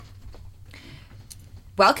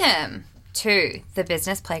Welcome to the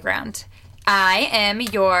Business Playground. I am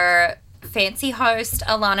your fancy host,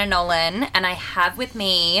 Alana Nolan, and I have with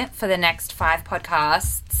me for the next 5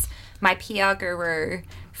 podcasts my PR guru,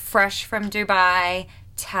 fresh from Dubai,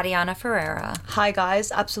 Tatiana Ferrera. Hi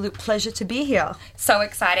guys, absolute pleasure to be here. So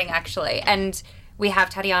exciting, actually. And we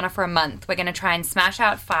have Tatiana for a month. We're going to try and smash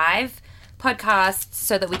out 5 podcasts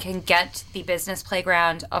so that we can get the Business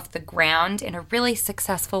Playground off the ground in a really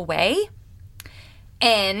successful way.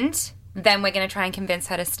 And then we're going to try and convince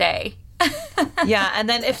her to stay. Yeah, and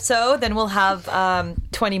then if so, then we'll have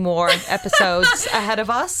 20 more episodes ahead of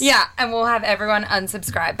us. Yeah, and we'll have everyone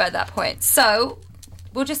unsubscribe by that point. So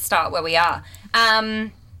we'll just start where we are.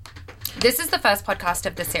 This is the first podcast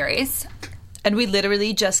of the series. And we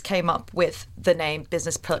literally just came up with the name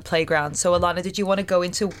Business Playground. So Alana, did you want to go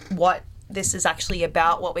into what this is actually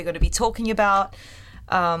about, what we're going to be talking about?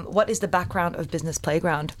 What is the background of Business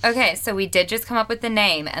Playground? Okay, so we did just come up with the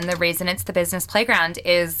name, and the reason it's the Business Playground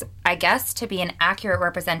is, I guess, to be an accurate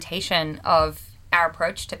representation of our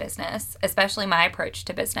approach to business, especially my approach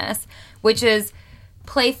to business, which is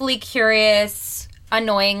playfully curious,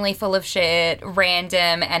 annoyingly full of shit,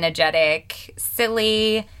 random, energetic,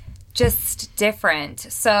 silly, just different.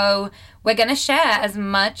 So we're going to share as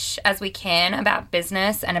much as we can about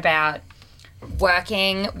business and about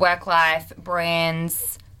working, work life,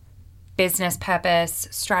 brands, business purpose,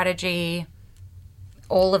 strategy,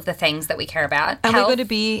 all of the things that we care about. And we're going to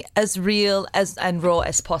be as real and raw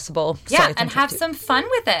as possible. Yeah, and have some fun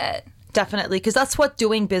with it. Definitely, because that's what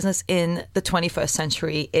doing business in the 21st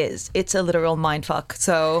century is. It's a literal mindfuck.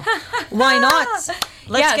 So why not?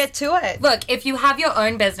 Let's get to it. Look, if you have your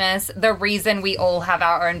own business, the reason we all have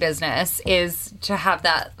our own business is to have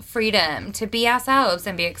that freedom to be ourselves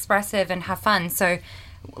and be expressive and have fun. So,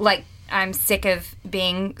 I'm sick of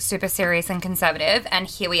being super serious and conservative, and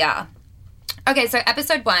here we are. Okay, so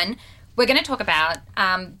episode 1, we're going to talk about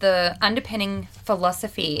the underpinning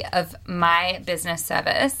philosophy of my business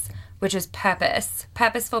service, which is purpose.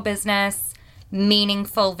 Purposeful business,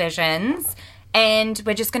 meaningful visions. And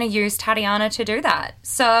we're just going to use Tatiana to do that.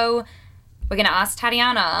 So we're going to ask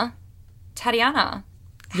Tatiana,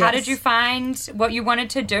 how did you find what you wanted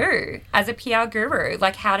to do as a PR guru?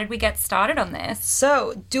 How did we get started on this?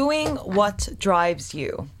 So doing what drives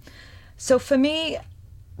you. So for me,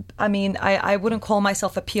 I wouldn't call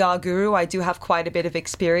myself a PR guru. I do have quite a bit of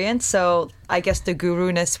experience. So I guess the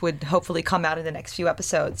guru-ness would hopefully come out in the next few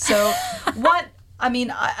episodes. So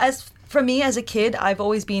for me as a kid, I've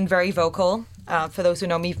always been very vocal. For those who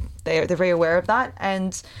know me, they're very aware of that.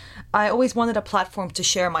 And I always wanted a platform to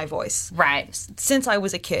share my voice. Right. Since I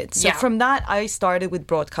was a kid. So from that, I started with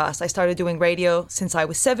broadcast. I started doing radio since I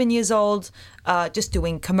was 7 years old, just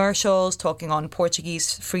doing commercials, talking on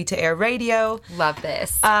Portuguese free-to-air radio. Love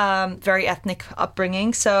this. Very ethnic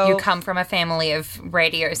upbringing. So you come from a family of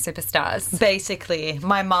radio superstars. Basically.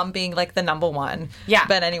 My mom being the number one. Yeah.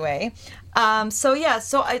 But anyway. So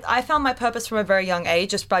I found my purpose from a very young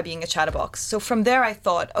age just by being a chatterbox. So from there I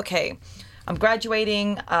thought, okay, I'm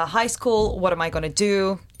graduating high school. What am I going to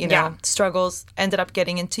do? Struggles. Ended up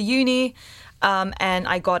getting into uni. And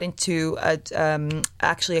I got into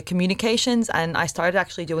a communications, and I started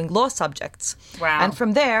actually doing law subjects. Wow. And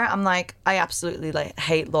from there, I'm like, I absolutely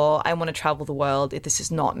hate law. I want to travel the world. This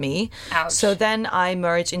is not me. Ouch. So then I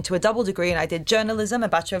merged into a double degree, and I did journalism, a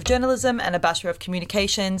Bachelor of Journalism and a Bachelor of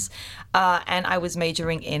Communications. And I was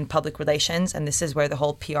majoring in public relations, and this is where the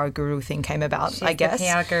whole PR guru thing came about, She's I guess.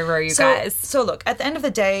 The PR guru, guys. So look, at the end of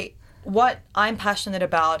the day, what I'm passionate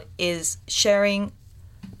about is sharing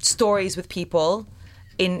stories with people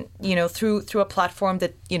in through a platform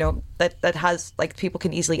that that has people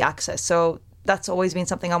can easily access. So that's always been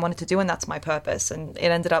something I wanted to do, and that's my purpose. And it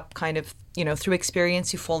ended up kind of through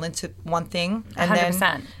experience you fall into one thing, and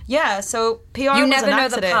 100%. Then so PR you was never an know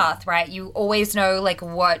accident. the path, right? You always know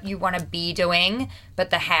what you want to be doing, but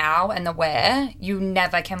the how and the where, you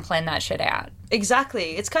never can plan that shit out.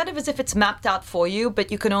 Exactly. It's kind of as if it's mapped out for you,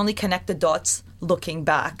 but you can only connect the dots looking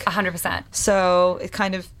back. 100%. So it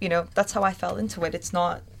kind of, that's how I fell into it. It's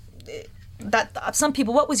not that some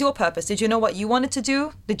people, what was your purpose? Did you know what you wanted to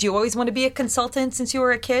do? Did you always want to be a consultant since you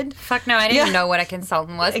were a kid? Fuck no, I didn't know what a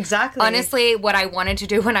consultant was. Exactly. Honestly, what I wanted to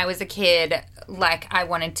do when I was a kid, I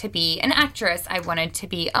wanted to be an actress. I wanted to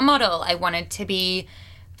be a model. I wanted to be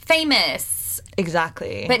famous.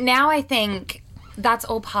 Exactly. But now I think that's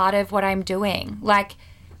all part of what I'm doing.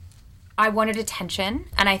 I wanted attention,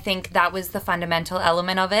 and I think that was the fundamental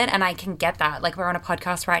element of it, and I can get that. We're on a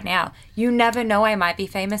podcast right now. You never know, I might be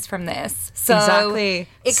famous from this. So exactly.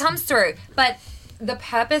 It comes through. But the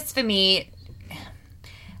purpose for me,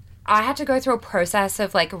 I had to go through a process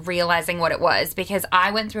of, like, realizing what it was, because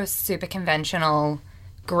I went through a super conventional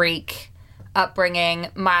Greek upbringing.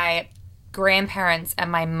 My grandparents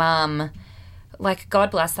and my mum, like,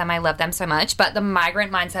 God bless them, I love them so much, but the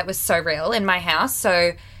migrant mindset was so real in my house.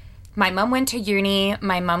 So my mum went to uni,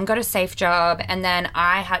 my mum got a safe job, and then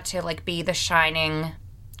I had to, like, be the shining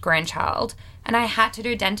grandchild, and I had to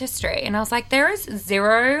do dentistry. And I was like, there is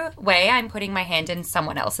zero way I'm putting my hand in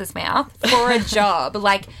someone else's mouth for a job.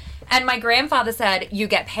 Like, and my grandfather said, you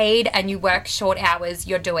get paid and you work short hours,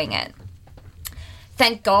 you're doing it.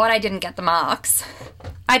 Thank God I didn't get the marks.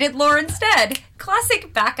 I did law instead.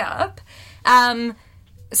 Classic backup.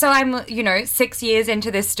 So I'm, 6 years into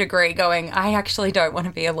this degree going, I actually don't want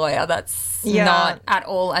to be a lawyer. That's not at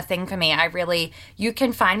all a thing for me. You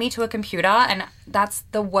can find me to a computer, and that's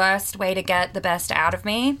the worst way to get the best out of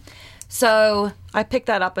me. So I picked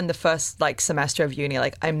that up in the first, semester of uni.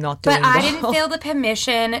 I'm not doing But I didn't feel the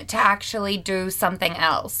permission to actually do something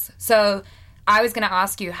else. So I was going to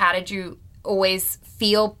ask you, how did you always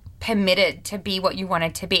feel permitted to be what you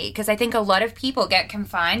wanted to be? Because I think a lot of people get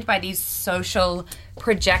confined by these social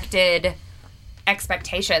projected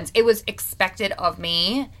expectations. It was expected of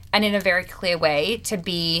me, and in a very clear way, to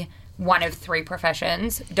be one of three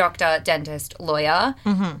professions: doctor, dentist, lawyer.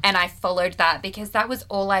 Mm-hmm. And I followed that because that was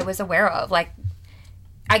all I was aware of.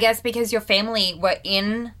 I guess because your family were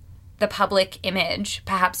in the public image,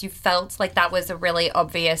 perhaps you felt like that was a really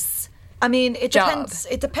obvious depends.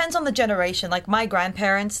 It depends on the generation. My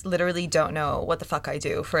grandparents literally don't know what the fuck I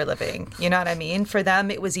do for a living. You know what I mean? For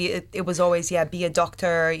them, it was always, be a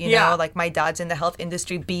doctor. My dad's in the health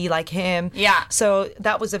industry, be like him. Yeah. So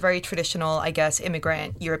that was a very traditional, I guess,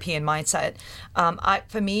 immigrant European mindset.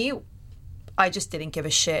 For me, I just didn't give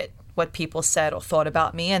a shit what people said or thought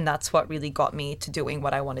about me, and that's what really got me to doing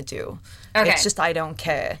what I want to do. Okay. It's just I don't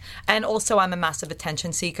care. And also I'm a massive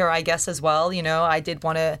attention seeker, I guess, as well. I did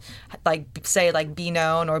want to be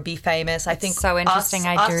known or be famous. I think so interesting.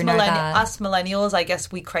 I do know that. Us millennials, I guess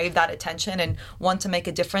we crave that attention and want to make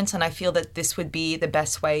a difference, and I feel that this would be the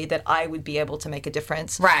best way that I would be able to make a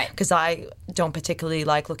difference. Right. Because I don't particularly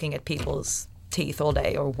like looking at people's teeth all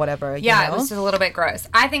day or whatever. It was a little bit gross.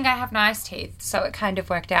 I think I have nice teeth, so it kind of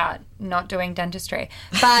worked out not doing dentistry.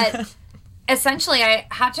 But essentially I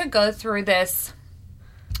had to go through this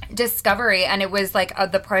discovery, and it was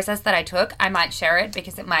the process that I took. I might share it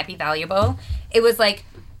because it might be valuable. It was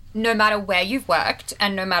no matter where you've worked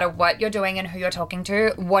and no matter what you're doing and who you're talking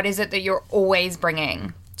to, what is it that you're always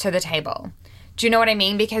bringing to the table? Do you know what I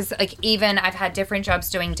mean? Because even I've had different jobs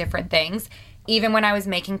doing different things. Even when I was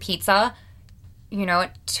making pizza,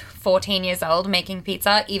 at 14 years old, making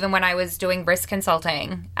pizza, even when I was doing risk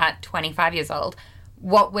consulting at 25 years old,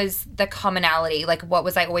 what was the commonality? What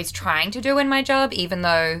was I always trying to do in my job, even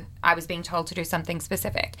though I was being told to do something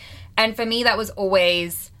specific? And for me, that was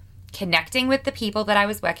always connecting with the people that I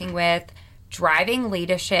was working with, driving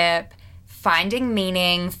leadership, finding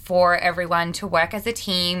meaning for everyone to work as a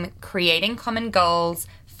team, creating common goals,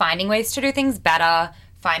 finding ways to do things better,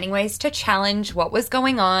 finding ways to challenge what was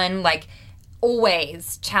going on,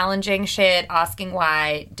 always challenging shit, asking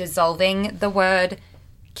why, dissolving the word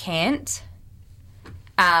can't.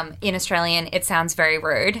 In Australian, it sounds very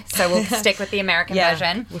rude, so we'll stick with the American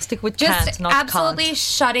version. We'll stick with just can't, not absolutely can't.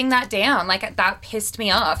 Shutting that down. That pissed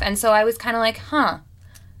me off. And so I was kind of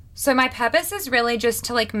so my purpose is really just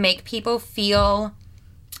to make people feel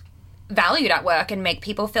valued at work and make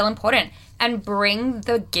people feel important and bring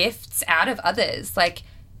the gifts out of others.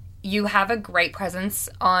 You have a great presence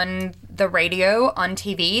on the radio, on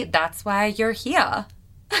TV. That's why you're here.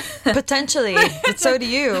 Potentially. But so do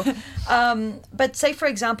you. But say, for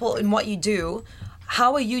example, in what you do,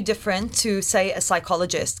 how are you different to, say, a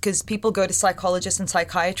psychologist? Because people go to psychologists and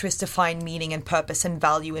psychiatrists to find meaning and purpose and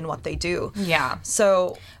value in what they do. Yeah.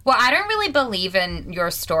 So... Well, I don't really believe in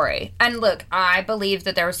your story. And look, I believe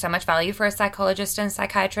that there is so much value for a psychologist and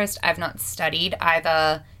psychiatrist. I've not studied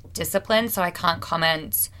either discipline, so I can't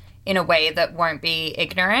comment in a way that won't be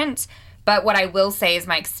ignorant. But what I will say is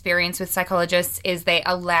my experience with psychologists is they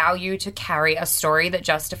allow you to carry a story that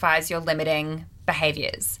justifies your limiting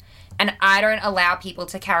behaviors. And I don't allow people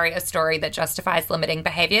to carry a story that justifies limiting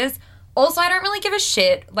behaviors. Also, I don't really give a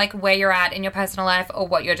shit where you're at in your personal life or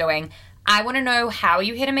what you're doing. I want to know, how are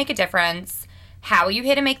you here to make a difference? How are you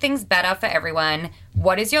here to make things better for everyone?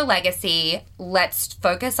 What is your legacy? Let's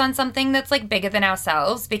focus on something that's bigger than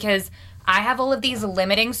ourselves, because I have all of these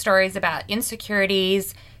limiting stories about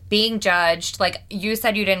insecurities, being judged. You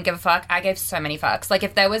said you didn't give a fuck. I gave so many fucks.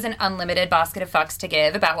 If there was an unlimited basket of fucks to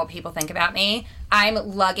give about what people think about me, I'm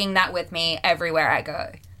lugging that with me everywhere I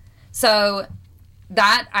go. So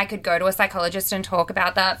that I could go to a psychologist and talk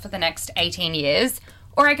about that for the next 18 years.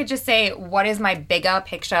 Or I could just say, what is my bigger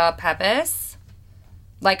picture purpose?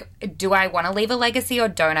 Like, do I want to leave a legacy or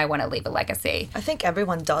don't I want to leave a legacy? I think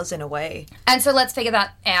everyone does in a way. And so let's figure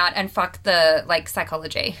that out and fuck the, like,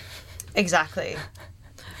 psychology. Exactly.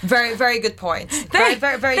 Very, very good point. Very,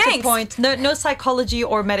 very, very good point. No psychology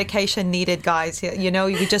or medication needed, guys. You know,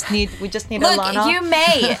 we just need Look, Alana. you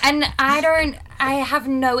may, and I have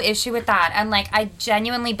no issue with that. And like, I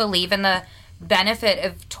genuinely believe in the benefit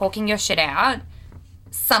of talking your shit out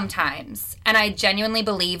sometimes. And I genuinely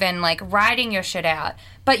believe in like writing your shit out.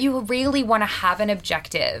 But you really want to have an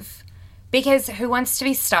objective, because who wants to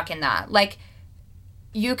be stuck in that? Like,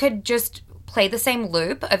 you could just play the same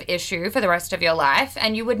loop of issue for the rest of your life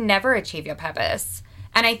and you would never achieve your purpose.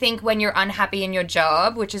 And I think when you're unhappy in your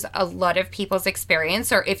job, which is a lot of people's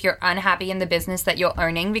experience, or if you're unhappy in the business that you're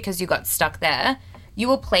owning because you got stuck there, you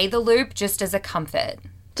will play the loop just as a comfort.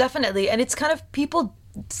 Definitely. And it's kind of people,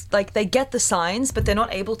 like, they get the signs, but they're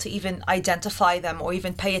not able to even identify them or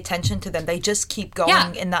even pay attention to them. They just keep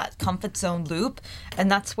going in that comfort zone loop.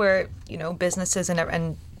 And that's where, you know, businesses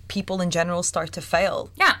and people in general start to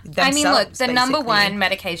fail. Yeah. I mean, look, the basically. number one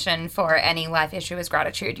medication for any life issue is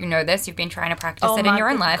gratitude. You know this. You've been trying to practice it in your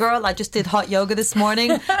own life. Girl, I just did hot yoga this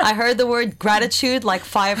morning. I heard the word gratitude like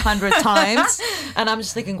 500 times. And I'm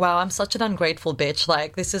just thinking, wow, I'm such an ungrateful bitch.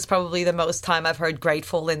 Like, this is probably the most time I've heard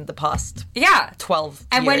grateful in the past 12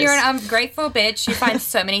 And years. when you're an ungrateful bitch, you find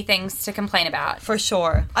so many things to complain about. For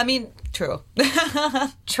sure. I mean, true.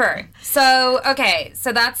 True. So, okay.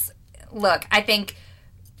 So that's, look, I think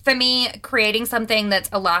for me, creating something that's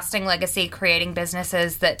a lasting legacy, creating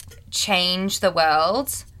businesses that change the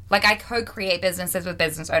world. Like, I co-create businesses with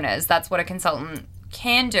business owners. That's what a consultant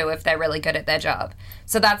can do if they're really good at their job.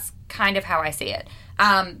 So that's kind of how I see it.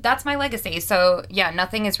 That's my legacy. So, yeah,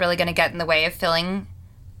 nothing is really going to get in the way of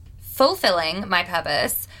fulfilling my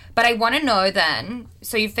purpose. But I want to know then,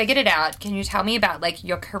 so you figured it out. Can you tell me about, like,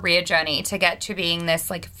 your career journey to get to being this,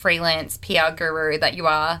 like, freelance PR guru that you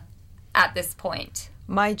are at this point?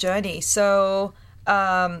 My journey. So,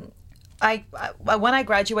 when I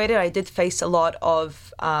graduated, I did face a lot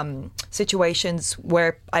of situations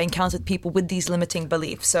where I encountered people with these limiting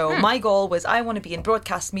beliefs. So my goal was, I want to be in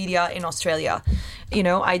broadcast media in Australia. You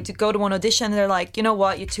know, I did go to an audition and they're like, you know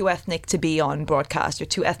what, you're too ethnic to be on broadcast. You're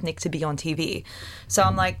too ethnic to be on TV. So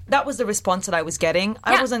I'm like, that was the response that I was getting.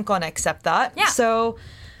 I wasn't going to accept that. Yeah. So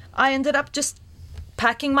I ended up just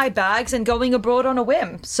packing my bags and going abroad on a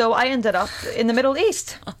whim. So I ended up in the Middle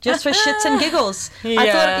East just for shits and giggles. I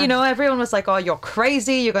thought, you know, everyone was like, oh, you're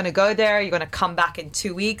crazy. You're going to go there. You're going to come back in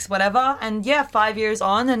 2 weeks, whatever. And yeah, 5 years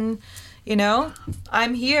on and, you know,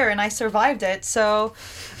 I'm here and I survived it. So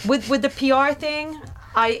with the PR thing,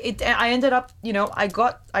 I ended up, you know, I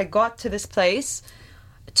got to this place.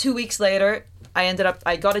 2 weeks later,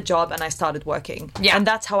 I got a job and I started working. Yeah. And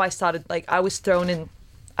that's how I started. Like, I was thrown in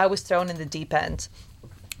the deep end.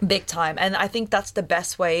 Big time. And I think that's the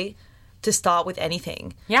best way to start with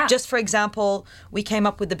anything. Yeah. Just for example, we came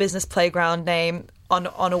up with the Business Playground name on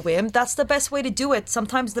a whim. That's the best way to do it.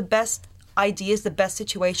 Sometimes the best ideas, the best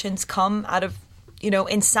situations come out of, you know,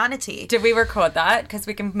 insanity. Did we record that? Because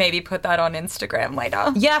we can maybe put that on Instagram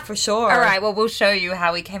later. Yeah, for sure. All right. Well, we'll show you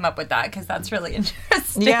how we came up with that because that's really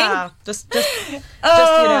interesting. Yeah. Just you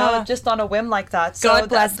know, just on a whim like that. So God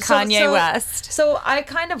bless Kanye West. So I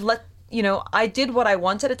kind of I did what I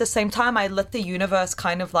wanted. At the same time, I let the universe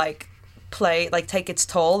kind of like take its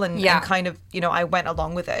toll and kind of, you know, I went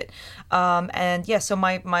along with it. And yeah, so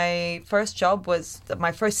my first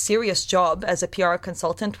serious job as a PR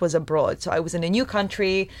consultant was abroad. So I was in a new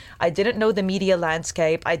country. I didn't know the media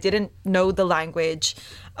landscape. I didn't know the language.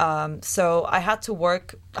 So I had to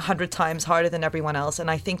work 100 times harder than everyone else.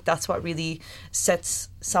 And I think that's what really sets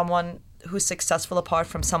someone who's successful apart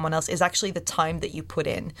from someone else is actually the time that you put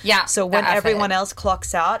in. Yeah. So when everyone else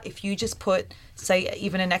clocks out, if you just put, say,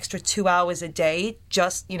 even an extra 2 hours a day,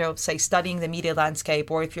 just, you know, say studying the media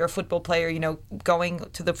landscape, or if you're a football player, you know, going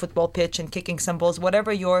to the football pitch and kicking some balls,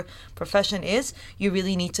 whatever your profession is, you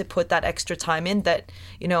really need to put that extra time in. That,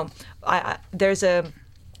 you know, there's a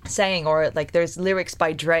saying, or like there's lyrics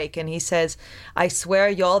by Drake, and he says, I swear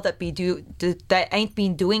y'all that ain't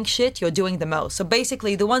been doing shit, you're doing the most. So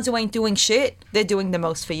basically the ones who ain't doing shit, they're doing the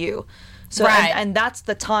most for you. So and that's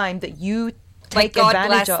the time that you take God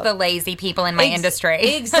advantage bless of. the lazy people in my industry.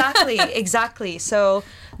 Exactly. So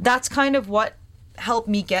that's kind of what helped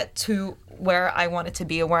me get to where I wanted to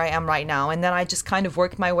be and where I am right now. And then I just kind of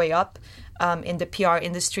worked my way up. in the PR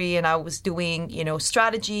industry, and I was doing,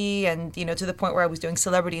 strategy and, to the point where I was doing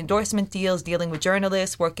celebrity endorsement deals, dealing with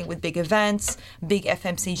journalists, working with big events, big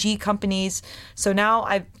FMCG companies. So now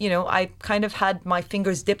I kind of had my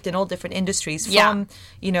fingers dipped in all different industries from,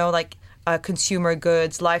 consumer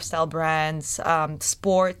goods, lifestyle brands,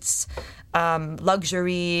 sports,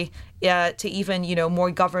 luxury, to even, more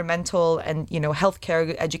governmental and,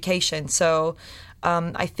 healthcare, education. So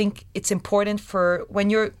I think it's important for when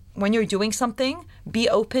you're doing something, be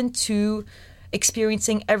open to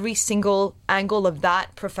experiencing every single angle of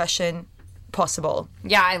that profession possible.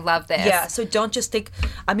 Yeah, I love this. Yeah, so don't just think,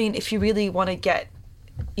 if you really want to get,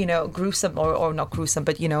 gruesome or not gruesome,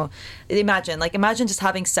 but, imagine just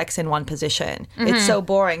having sex in one position. It's so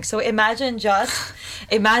boring. So imagine just,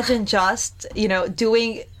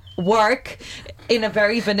 doing work in a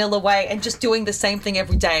very vanilla way and just doing the same thing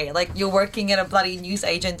every day. Like you're working in a bloody news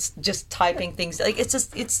agent, just typing things. Like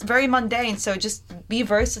it's very mundane. So just be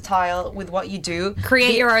versatile with what you do.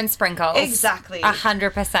 Create your own sprinkles. Exactly.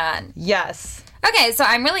 100%. Yes. Okay, so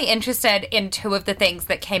I'm really interested in two of the things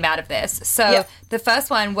that came out of this. So the first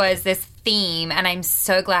one was this theme, and I'm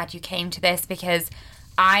so glad you came to this because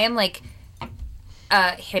I am like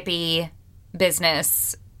a hippie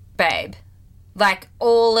business babe. Like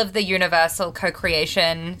all of the universal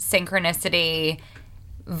co-creation, synchronicity,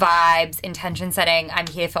 vibes, intention setting, I'm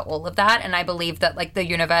here for all of that. And I believe that like the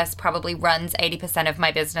universe probably runs 80% of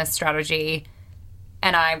my business strategy,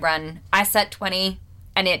 and I set 20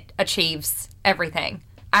 and it achieves everything.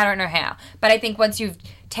 I don't know how. But I think once you've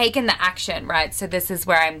taken the action, right? So this is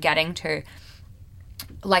where I'm getting to,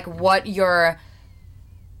 like what your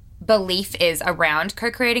belief is around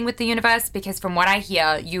co-creating with the universe. Because from what I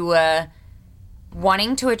hear, you were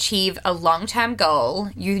wanting to achieve a long-term goal.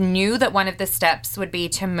 You knew that one of the steps would be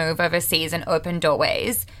to move overseas and open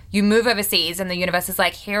doorways. You move overseas and the universe is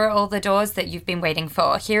like, here are all the doors that you've been waiting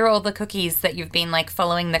for. Here are all the cookies that you've been like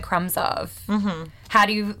following the crumbs of. Mm-hmm. How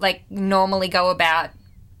do you like normally go about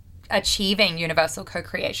achieving universal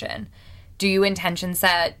co-creation? Do you intention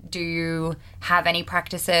set? Do you have any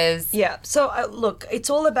practices? Yeah. So look, it's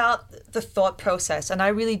all about the thought process. And I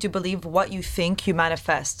really do believe what you think, you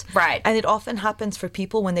manifest. Right. And it often happens for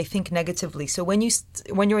people when they think negatively. So when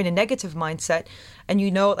you're in a negative mindset and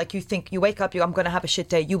like you think, you wake up, I'm going to have a shit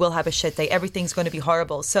day. You will have a shit day. Everything's going to be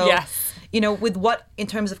horrible. So, yes. With what, in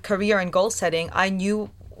terms of career and goal setting, I knew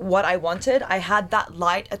what I wanted. I had that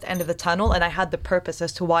light at the end of the tunnel and I had the purpose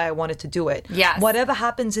as to why I wanted to do it. Yes. Whatever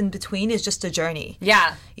happens in between is just a journey.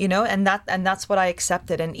 Yeah. And that's what I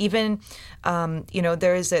accepted. And even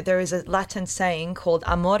there is a Latin saying called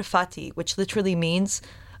amor fati, which literally means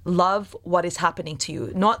love what is happening to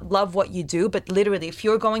you. Not love what you do, but literally if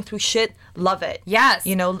you're going through shit, love it. Yes.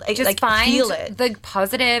 Just like find feel it. The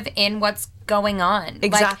positive in what's going on.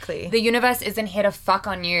 Exactly. Like, the universe isn't here to fuck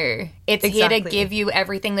on you. It's here to give you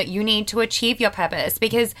everything that you need to achieve your purpose.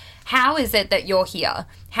 Because how is it that you're here?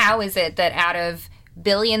 How is it that out of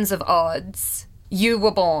billions of odds, you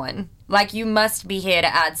were born? Like, you must be here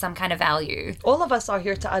to add some kind of value. All of us are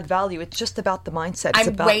here to add value. It's just about the mindset. It's I'm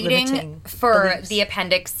about waiting for beliefs. the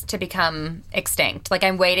appendix to become extinct. Like,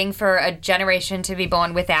 I'm waiting for a generation to be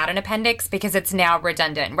born without an appendix because it's now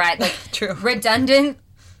redundant, right? Like, True. Redundant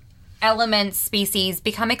elements, species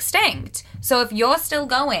become extinct. So if you're still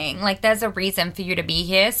going, like, there's a reason for you to be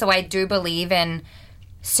here. So I do believe in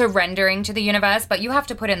surrendering to the universe, but you have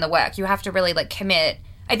to put in the work. You have to really, like, commit.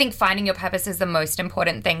 I think finding your purpose is the most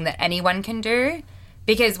important thing that anyone can do,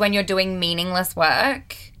 because when you're doing meaningless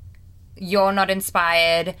work, you're not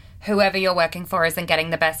inspired. Whoever you're working for isn't getting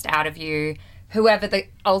the best out of you. Whoever the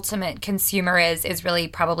ultimate consumer is really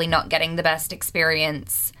probably not getting the best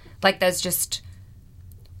experience. Like, there's just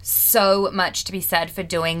so much to be said for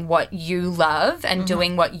doing what you love and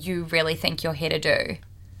doing what you really think you're here to do.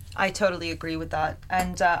 I totally agree with that.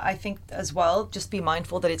 And I think as well, just be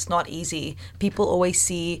mindful that it's not easy. People always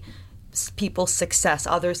see people's success,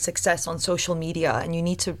 others' success on social media. And you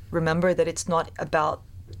need to remember that it's not about,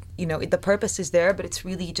 the purpose is there, but it's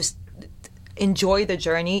really just enjoy the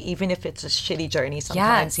journey, even if it's a shitty journey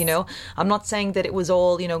sometimes. Yes. I'm not saying that it was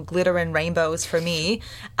all, glitter and rainbows for me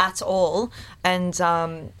at all. And,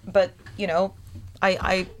 but,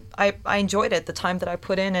 I enjoyed it, the time that I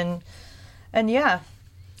put in and yeah.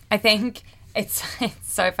 I think it's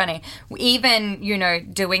so funny. Even,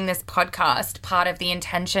 doing this podcast, part of the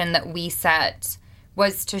intention that we set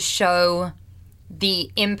was to show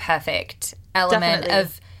the imperfect element Definitely.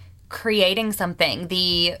 of creating something,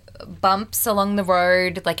 the bumps along the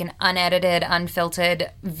road, like an unedited,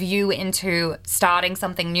 unfiltered view into starting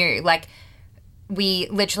something new. Like, we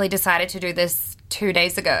literally decided to do this 2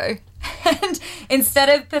 days ago. And instead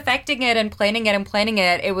of perfecting it and planning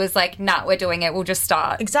it, it was like, nah, we're doing it. We'll just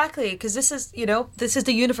start. Exactly, because this is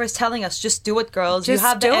the universe telling us, just do it, girls. Just you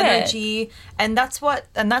have the do it. energy, and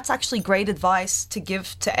that's actually great advice to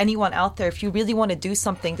give to anyone out there. If you really want to do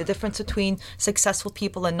something, the difference between successful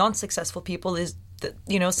people and non-successful people is that,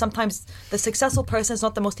 sometimes the successful person is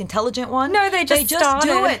not the most intelligent one. No, they just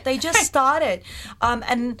do it. They just start it.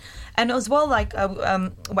 And as well, like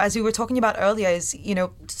as we were talking about earlier, is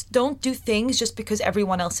don't do things just because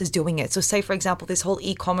everyone else is doing it. So say, for example, this whole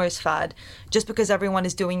e-commerce fad, just because everyone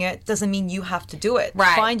is doing it doesn't mean you have to do it.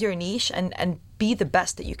 Right. Find your niche and be the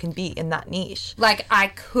best that you can be in that niche. Like, I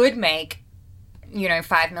could make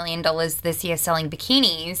 $5 million this year selling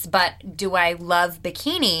bikinis, but do I love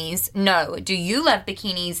bikinis? No. Do you love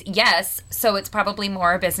bikinis? Yes. So it's probably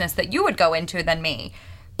more a business that you would go into than me.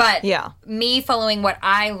 But me following what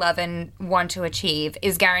I love and want to achieve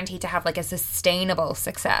is guaranteed to have like a sustainable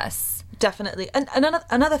success. Definitely. And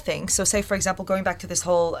another thing, so say, for example, going back to this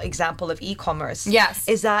whole example of e-commerce, yes,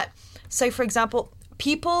 is that, say, for example,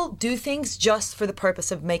 people do things just for the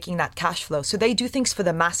purpose of making that cash flow. So they do things for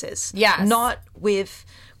the masses. Yes. Not with,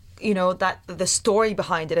 that the story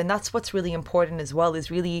behind it. And that's what's really important as well, is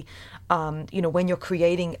really, when you're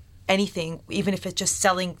creating anything, even if it's just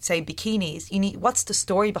selling, say, bikinis, what's the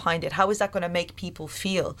story behind it? How is that going to make people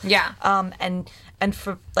feel? Yeah. And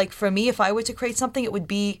for me, if I were to create something, it would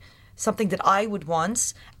be something that I would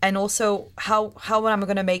want, and also how am I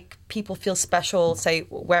going to make people feel special, say,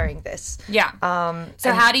 wearing this? Yeah.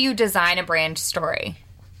 So how do you design a brand story?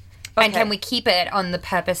 Okay. And can we keep it on the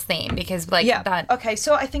purpose theme? Because that... Okay,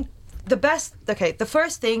 so I think the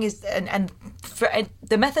first thing is, and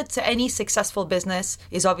the method to any successful business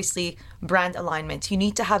is obviously brand alignment. You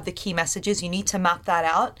need to have the key messages. You need to map that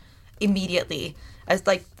out immediately, as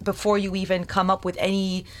like before you even come up with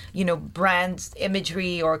any brand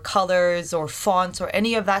imagery or colors or fonts or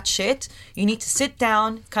any of that shit. You need to sit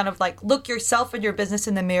down, kind of like look yourself and your business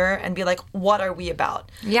in the mirror and be like, what are we about?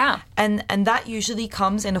 Yeah. And that usually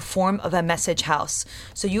comes in a form of a message house.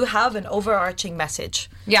 So you have an overarching message.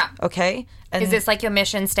 Yeah. Okay. And is this like your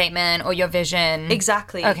mission statement or your vision?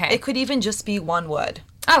 Exactly. Okay. It could even just be one word.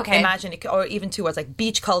 Okay. Imagine it, or even two words, like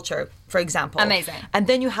beach culture, for example. Amazing. And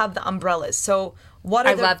then you have the umbrellas. So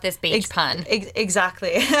I love this beach pun.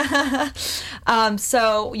 Exactly.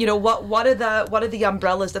 So what are the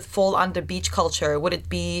umbrellas that fall under beach culture? Would it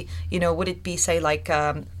be say like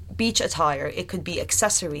beach attire? It could be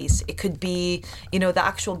accessories. It could be the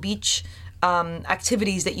actual beach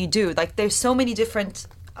activities that you do. Like there's so many different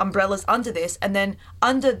umbrellas under this, and then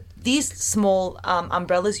under these small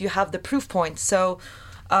umbrellas you have the proof points. So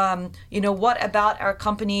what about our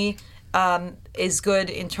company is good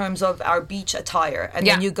in terms of our beach attire, and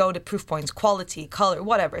then you go to proof points, quality, color,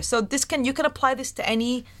 whatever. So you can apply this to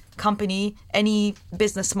any company, any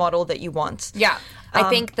business model that you want. Yeah. I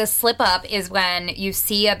think the slip up is when you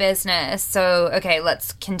see a business. So, okay,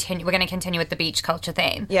 let's continue. We're going to continue with the beach culture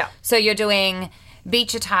theme. Yeah. So you're doing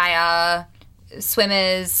beach attire,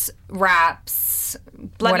 swimmers, wraps,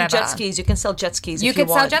 bloody whatever. jet skis. You can sell jet skis. You could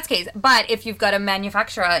sell jet skis, but if you've got a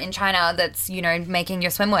manufacturer in China that's making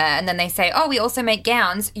your swimwear, and then they say, "Oh, we also make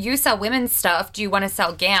gowns. You sell women's stuff. Do you want to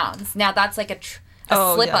sell gowns?" Now that's like a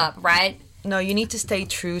slip up, right? No, you need to stay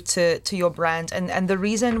true to your brand, and the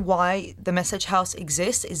reason why the message house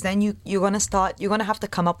exists is then you're gonna have to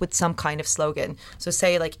come up with some kind of slogan. So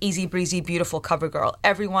say like easy breezy, beautiful cover girl.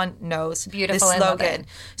 Everyone knows beautiful this slogan.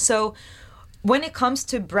 So when it comes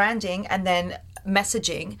to branding and then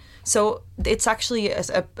messaging, so it's actually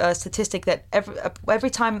a statistic that every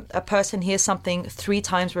time a person hears something 3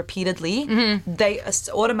 times repeatedly, they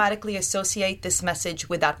automatically associate this message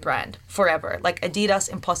with that brand forever. Like Adidas,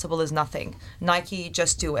 impossible is nothing. Nike,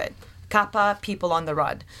 just do it. Kappa, people on the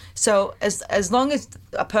run. So as long as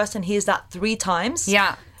a person hears that 3 times,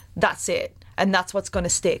 that's it. And that's what's going to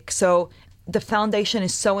stick. So the foundation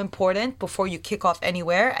is so important before you kick off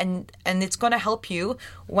anywhere, and it's going to help you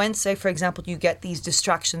when, say, for example, you get these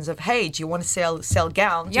distractions of, hey, do you want to sell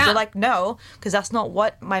gowns? You're like, no, because that's not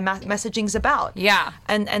what my messaging's about. Yeah.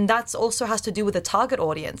 And that's also has to do with the target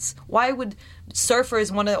audience. Why would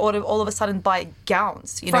surfers want to all of a sudden buy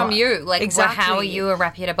gowns? From you? Like, exactly. How are you a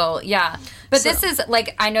reputable? Yeah. But this is,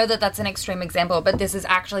 like, I know that's an extreme example, but this is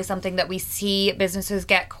actually something that we see businesses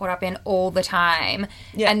get caught up in all the time.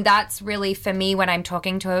 Yeah. And that's really, for me, when I'm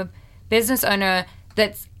talking to a business owner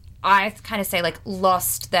that's, I kind of say, like,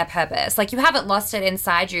 lost their purpose. Like, you haven't lost it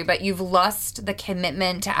inside you, but you've lost the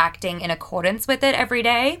commitment to acting in accordance with it every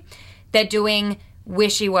day. They're doing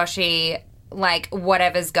wishy-washy, like,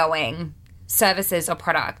 whatever's going services or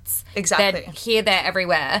products. Exactly. They're here, there,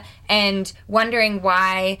 everywhere. And wondering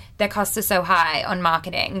why their costs are so high on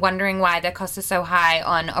marketing, wondering why their costs are so high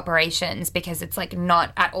on operations because it's like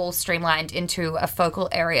not at all streamlined into a focal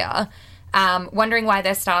area. Wondering why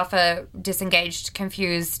their staff are disengaged,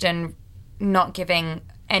 confused, and not giving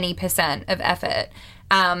any % of effort.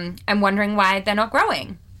 And wondering why they're not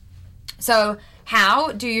growing. So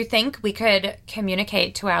how do you think we could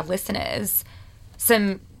communicate to our listeners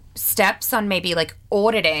some steps on maybe like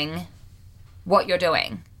auditing what you're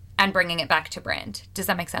doing and bringing it back to brand? Does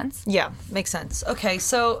that make sense? Yeah, makes sense. Okay,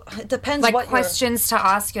 so it depends like what questions to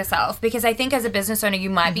ask yourself, because I think as a business owner you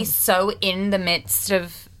might be so in the midst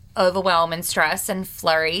of overwhelm and stress and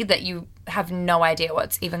flurry that you have no idea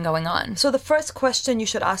what's even going on. So the first question you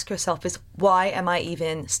should ask yourself is, why am I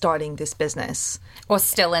even starting this business? Or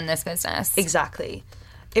still in this business. Exactly.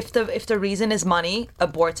 If the reason is money,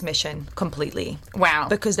 abort mission completely. Wow.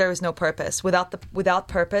 Because there is no purpose. Without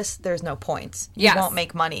purpose, there's no point. Yes. You won't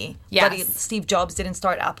make money. Yes. But Steve Jobs didn't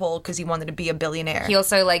start Apple because he wanted to be a billionaire. He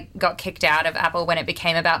also like got kicked out of Apple when it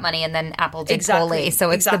became about money, and then Apple did Exactly. poorly.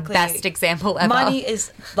 So it's the best example ever. Money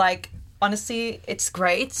is like, honestly, it's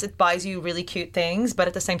great. It buys you really cute things, but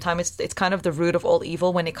at the same time, it's kind of the root of all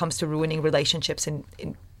evil when it comes to ruining relationships in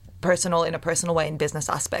a personal way in business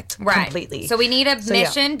aspect. Right. Completely. So we need a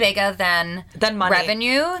mission bigger than money.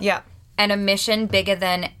 Revenue. Yeah. And a mission bigger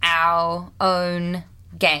than our own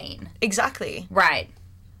gain. Exactly. Right.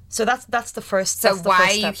 So that's the first. So that's the why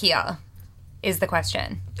first are you step. here? Is the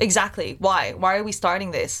question. Exactly. Why? Why are we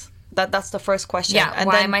starting this? That's the first question. Yeah. And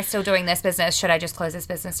why then, am I still doing this business? Should I just close this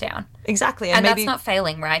business down? Exactly. And maybe, that's not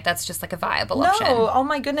failing, right? That's just like a viable no, option. oh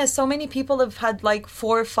my goodness. So many people have had like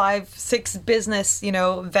 4, 5, 6 business,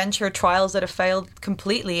 venture trials that have failed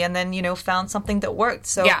completely and then, found something that worked.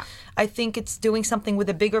 So yeah. I think it's doing something with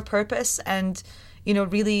a bigger purpose and,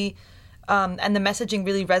 really, and the messaging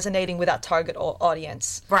really resonating with that target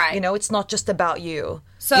audience. Right. It's not just about you.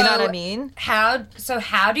 So you know what I mean? How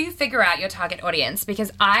do you figure out your target audience?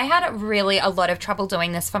 Because I had really a lot of trouble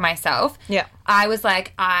doing this for myself. Yeah. I was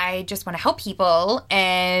like, I just want to help people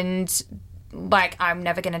and like I'm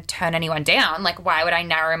never going to turn anyone down. Like why would I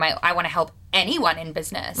narrow I want to help anyone in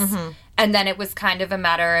business. Mm-hmm. And then it was kind of a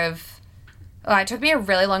matter of it took me a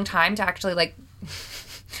really long time to actually like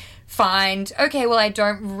find, okay, well, I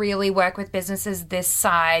don't really work with businesses this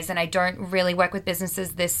size and I don't really work with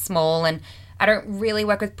businesses this small and I don't really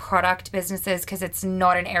work with product businesses because it's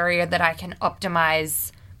not an area that I can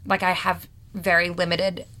optimize. Like I have very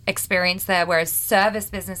limited experience there, whereas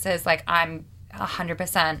service businesses, like I'm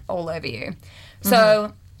 100% all over you.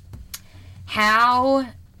 So how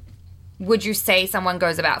would you say someone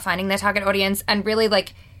goes about finding their target audience and really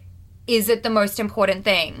like, is it the most important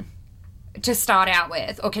thing to start out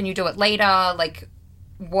with, or can you do it later? Like,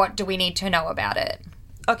 what do we need to know about it?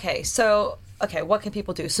 Okay, what can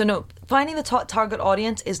people do? So no, finding the target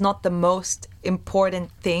audience is not the most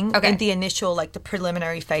important thing in the initial, like the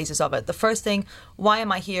preliminary phases of it. The first thing, why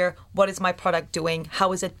am I here? What is my product doing?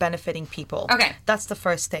 How is it benefiting people? Okay. That's the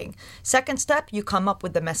first thing. Second step, you come up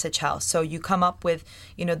with the message house. So you come up with,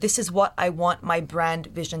 this is what I want my brand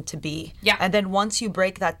vision to be. Yeah. And then once you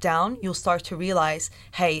break that down, you'll start to realize,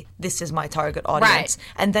 hey, this is my target audience. Right.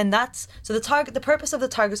 And then the purpose of the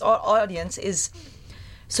target audience is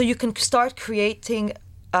so you can start creating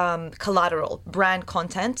collateral brand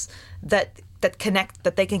content that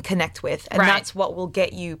they can connect with, and that's what will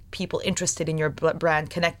get you people interested in your brand,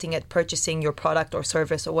 connecting it, purchasing your product or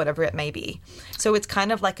service or whatever it may be. So it's kind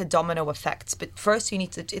of like a domino effect. But first, you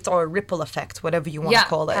need to it's or a ripple effect, whatever you want to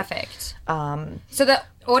call it. Perfect. So the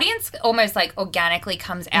audience almost like organically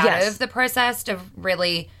comes out of the process of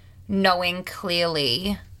really knowing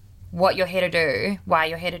clearly what you're here to do, why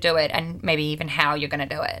you're here to do it, and maybe even how you're going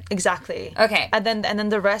to do it. Exactly. Okay. And then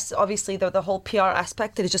the rest, obviously, the whole PR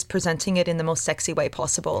aspect is just presenting it in the most sexy way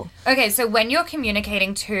possible. Okay, so when you're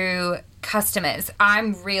communicating to customers,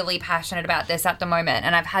 I'm really passionate about this at the moment,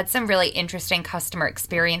 and I've had some really interesting customer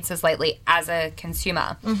experiences lately as a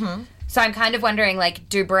consumer. Mm-hmm. So I'm kind of wondering, like,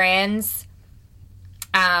 do brands...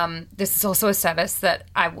 this is also a service that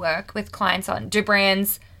I work with clients on. Do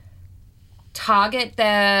brands target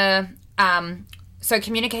their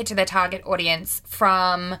communicate to their target audience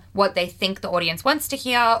from what they think the audience wants to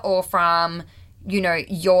hear, or from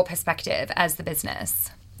your perspective as the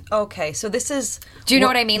business? Okay, so this is... Do you know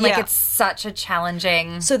what I mean? Like, it's such a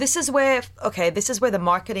challenging... So this is where the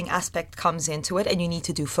marketing aspect comes into it, and you need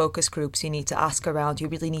to do focus groups, you need to ask around, you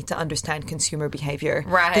really need to understand consumer behavior.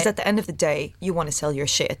 Right. Because at the end of the day, you want to sell your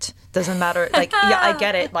shit. Doesn't matter, like, yeah, I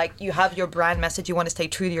get it. Like, you have your brand message, you want to stay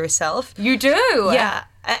true to yourself. You do? Yeah.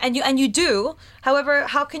 And you do. However,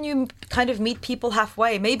 how can you kind of meet people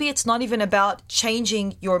halfway? Maybe it's not even about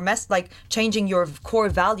changing your changing your core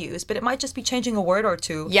values, but it might just be changing a word or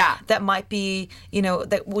two. Yeah. That might be,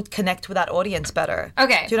 that would connect with that audience better.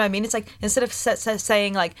 Okay. Do you know what I mean? It's like, instead of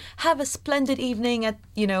saying like, have a splendid evening at,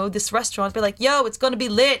 this restaurant, be like, yo, it's going to be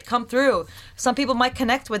lit, come through. Some people might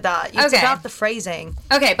connect with that. It's about the phrasing.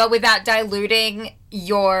 Okay, but without diluting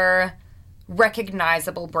your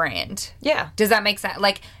recognizable brand. Yeah. Does that make sense?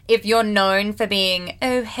 Like, if you're known for being,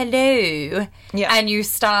 oh, hello, and you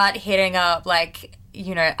start hitting up, like,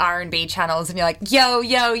 R&B channels, and you're like, yo,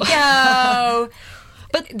 yo, yo.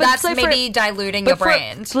 but that's so maybe diluting your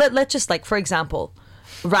brand. Let's just, like, for example,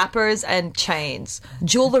 wrappers and chains,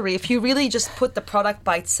 jewelry. If you really just put the product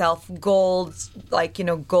by itself, gold, like,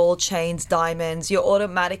 gold chains, diamonds, you're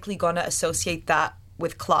automatically going to associate that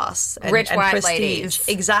with class and rich white prestige. Ladies.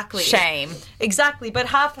 Exactly. Shame. Exactly. But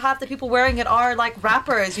half the people wearing it are like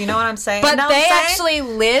rappers, you know what I'm saying? But they actually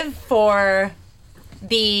live for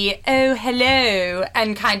the oh hello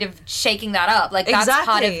and kind of shaking that up. Like, that's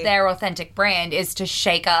part of their authentic brand, is to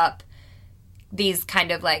shake up these kind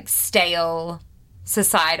of like stale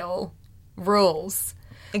societal rules.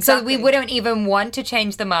 So we wouldn't even want to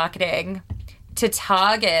change the marketing to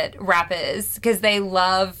target rappers because they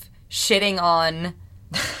love shitting on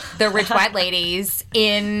the rich white ladies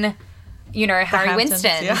in, Harry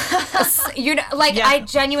Winston. Yeah. I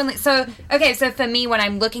genuinely... So for me, when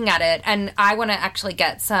I'm looking at it, and I want to actually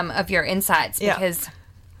get some of your insights because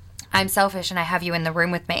I'm selfish and I have you in the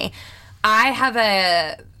room with me. I have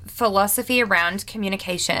a philosophy around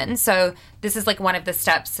communication. So this is like one of the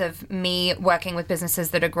steps of me working with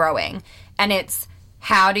businesses that are growing. And it's,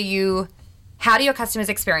 how do your customers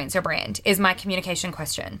experience your brand is my communication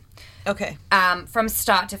question. Okay. From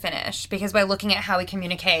start to finish, because we're looking at how we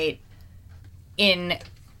communicate in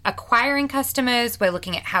acquiring customers, we're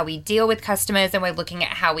looking at how we deal with customers, and we're looking at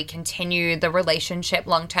how we continue the relationship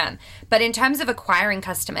long term. But in terms of acquiring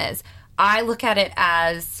customers, I look at it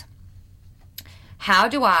as, how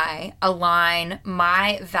do I align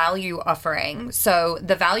my value offering? So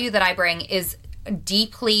the value that I bring is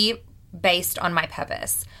deeply based on my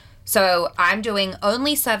purpose. So I'm doing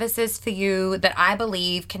only services for you that I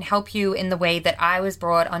believe can help you in the way that I was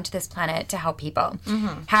brought onto this planet to help people.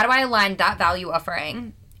 Mm-hmm. How do I align that value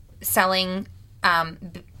offering, selling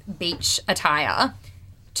beach attire,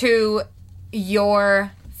 to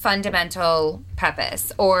your fundamental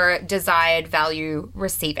purpose or desired value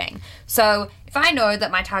receiving? So if I know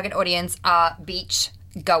that my target audience are beach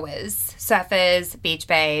goers, surfers, beach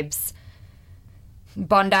babes,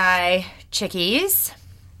 Bondi chickies,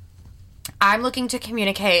 I'm looking to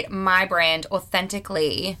communicate my brand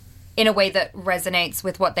authentically in a way that resonates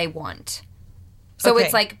with what they want. So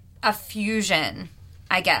it's like a fusion,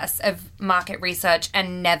 I guess, of market research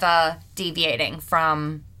and never deviating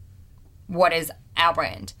from what is our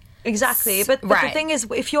brand. Exactly. But the thing is,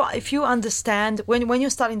 if you understand, when you're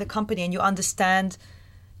starting the company and you understand,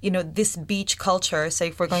 this beach culture, say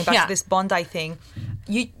if we're going back to this Bondi thing,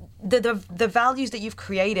 the values that you've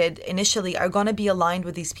created initially are going to be aligned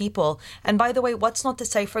with these people. And by the way, what's not to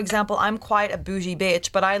say, for example, I'm quite a bougie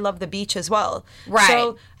bitch, but I love the beach as well.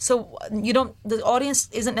 Right. So the audience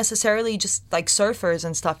isn't necessarily just like surfers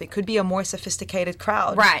and stuff. It could be a more sophisticated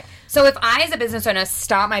crowd. Right. So if I, as a business owner,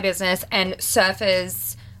 start my business and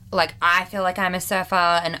surfers, like, I feel like I'm a surfer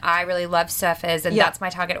and I really love surfers and that's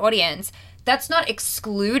my target audience, that's not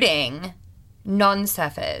excluding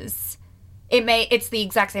non-surfers. It's the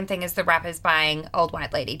exact same thing as the rappers buying old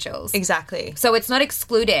white lady jewels. Exactly. So it's not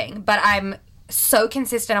excluding, but I'm so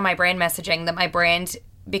consistent on my brand messaging that my brand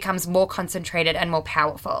becomes more concentrated and more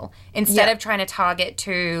powerful. Instead of trying to target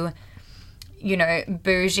to,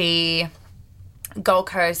 bougie Gold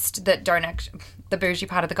Coast that don't the bougie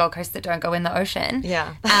part of the Gold Coast that don't go in the ocean.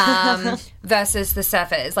 Yeah. Versus the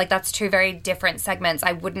surfers. Like, that's two very different segments.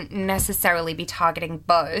 I wouldn't necessarily be targeting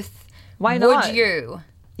both. Why not? Would you?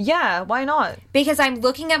 Yeah, why not? Because I'm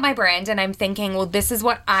looking at my brand and I'm thinking, well, this is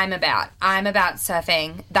what I'm about. I'm about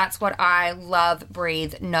surfing. That's what I love,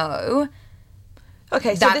 breathe, know.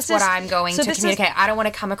 Okay, so that's what I'm going to communicate. I don't want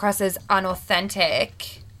to come across as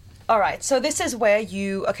unauthentic. All right, so this is where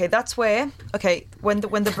when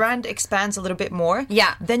the brand expands a little bit more,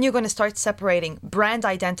 then you're going to start separating brand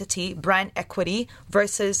identity, brand equity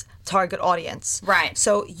versus target audience. Right.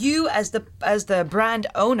 So you as the brand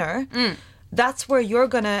owner, that's where you're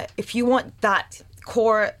going to, if you want that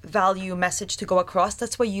core value message to go across,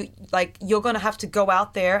 that's where you're going to have to go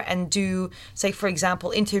out there and do, say, for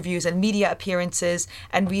example, interviews and media appearances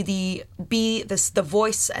and really be the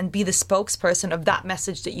voice and be the spokesperson of that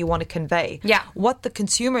message that you want to convey. Yeah. What the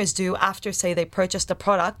consumers do after, say, they purchased a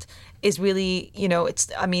product is really,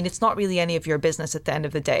 it's not really any of your business at the end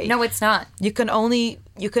of the day. No, it's not. You can only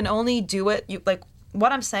do it.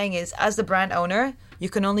 What I'm saying is, as the brand owner, you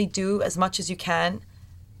can only do as much as you can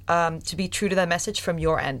to be true to that message from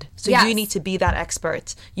your end. So Yes. you need to be that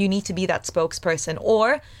expert. You need to be that spokesperson.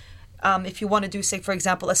 Or if you want to do, say, for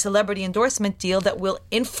example, a celebrity endorsement deal that will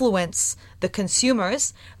influence the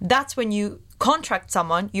consumers, that's when you contract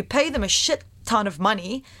someone, you pay them a shit ton of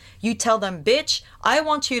money, you tell them, bitch, I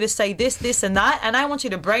want you to say this, this, and that, and I want you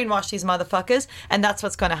to brainwash these motherfuckers, and that's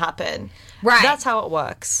what's going to happen. Right. That's how it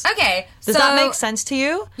works. Okay. Does that make sense to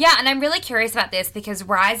you? Yeah, and I'm really curious about this because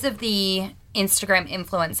rise of the Instagram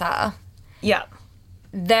influencer. Yeah.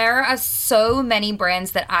 There are so many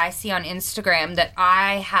brands that I see on Instagram that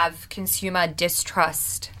I have consumer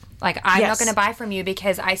distrust. Like, I'm not going to buy from you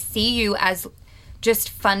because I see you as just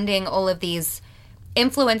funding all of these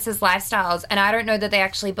influencers' lifestyles, and I don't know that they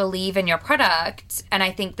actually believe in your product. And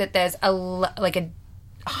I think that there's a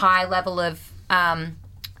high level of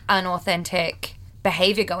unauthentic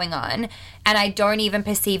behavior going on, and I don't even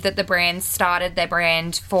perceive that the brand started their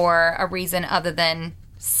brand for a reason other than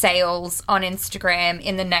sales on Instagram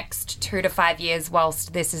in the next 2 to 5 years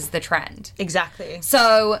whilst this is the trend. Exactly.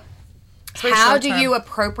 So how do short-term. you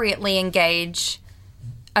appropriately engage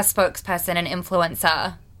a spokesperson, an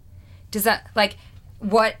influencer? Does that,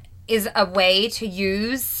 what is a way to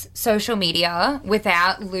use social media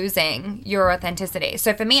without losing your authenticity?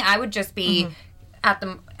 So for me, I would just be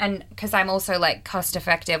and because I'm also cost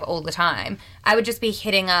effective all the time, I would just be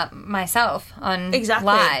hitting up myself on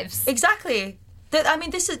lives. Exactly.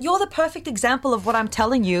 You're the perfect example of what I'm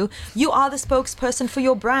telling you. You are the spokesperson for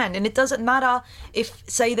your brand, and it doesn't matter if,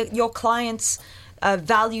 say, that your clients'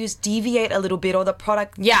 values deviate a little bit or the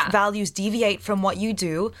product values deviate from what you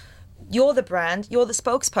do. You're the brand. You're the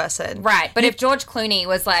spokesperson. Right. But if George Clooney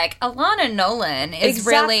was like, Alana Nolan is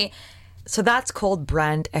really... So that's called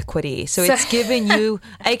brand equity. So it's giving you,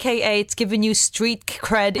 AKA, it's giving you street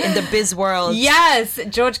cred in the biz world. Yes.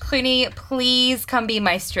 George Clooney, please come be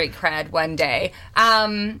my street cred one day.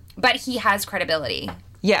 But he has credibility.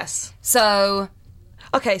 Yes. So...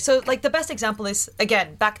 Okay, so the best example is,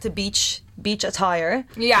 again, back to beach attire.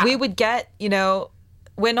 Yeah. We would get,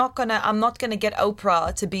 I'm not gonna get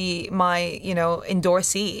Oprah to be my,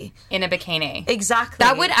 endorsee. In a bikini. Exactly.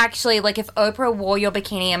 That would actually, if Oprah wore your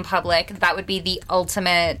bikini in public, that would be the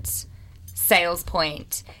ultimate sales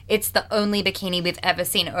point. It's the only bikini we've ever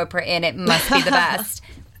seen Oprah in. It must be the best.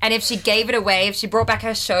 And if she gave it away, if she brought back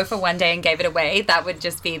her show for one day and gave it away, that would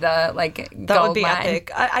just be the, that gold would be mine. epic.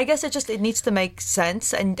 I guess it needs to make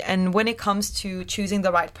sense. And when it comes to choosing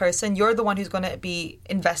the right person, you're the one who's going to be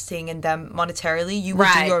investing in them monetarily. You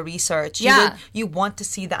will do your research. Yeah. You want to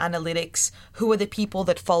see the analytics. Who are the people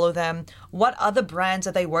that follow them? What other brands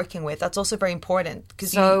are they working with? That's also very important.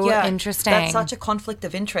 Interesting. That's such a conflict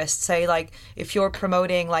of interest. Say, if you're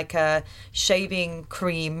promoting a shaving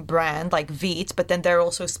cream brand like Veet, but then they're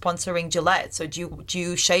also sponsoring Gillette. So do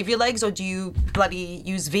you shave your legs or do you bloody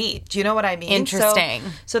use Veet? Do you know what I mean? Interesting.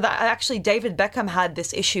 So that actually David Beckham had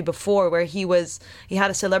this issue before where he had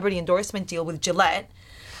a celebrity endorsement deal with Gillette.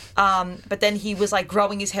 But then he was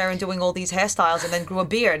growing his hair and doing all these hairstyles and then grew a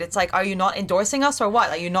beard. It's are you not endorsing us or what?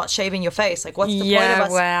 Are you not shaving your face? What's the point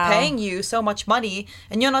of us paying you so much money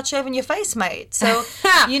and you're not shaving your face, mate? So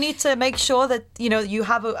you need to make sure that, you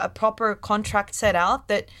have a proper contract set out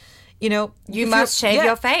that, you must shave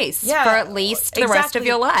your face for at least the rest of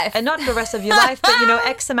your life. And not the rest of your life, but,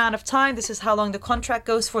 X amount of time. This is how long the contract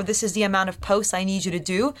goes for. This is the amount of posts I need you to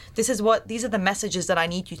do. These are the messages that I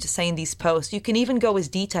need you to say in these posts. You can even go as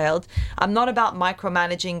detailed. I'm not about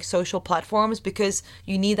micromanaging social platforms because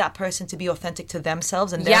you need that person to be authentic to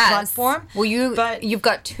themselves and their platform. Well, you've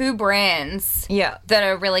got two brands that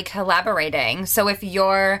are really collaborating. So if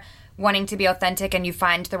you're wanting to be authentic and you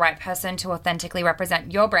find the right person to authentically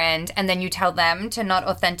represent your brand and then you tell them to not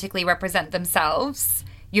authentically represent themselves,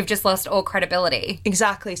 you've just lost all credibility.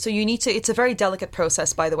 Exactly. So you need to, it's a very delicate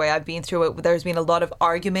process, by the way. I've been through it. There's been a lot of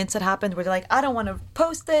arguments that happened where they're like, I don't want to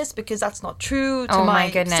post this because that's not true to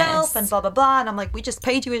myself and blah, blah, blah. And I'm like, we just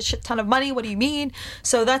paid you a shit ton of money. What do you mean?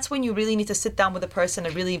 So that's when you really need to sit down with a person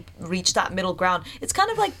and really reach that middle ground. It's kind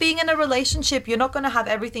of like being in a relationship. You're not going to have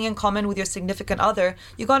everything in common with your significant other.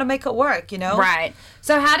 You got to make it work, Right.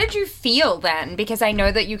 So how did you feel then? Because I know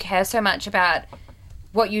that you care so much about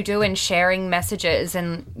what you do in sharing messages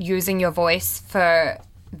and using your voice for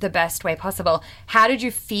the best way possible. How did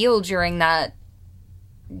you feel during that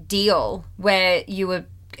deal where you were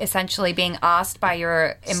essentially being asked by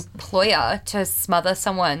your employer to smother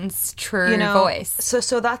someone's true voice?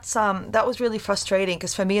 So that's that was really frustrating,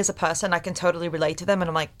 because for me as a person, I can totally relate to them, and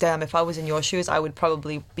I'm like, damn, if I was in your shoes, I would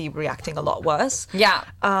probably be reacting a lot worse. Yeah.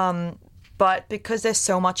 But because there's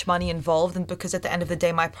so much money involved, and because at the end of the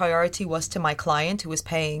day, my priority was to my client who was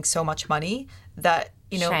paying so much money, that,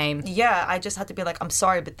 Shame. Yeah, I just had to be like, I'm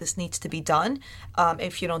sorry, but this needs to be done.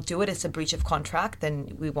 If you don't do it, it's a breach of contract,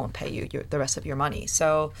 then we won't pay you the rest of your money.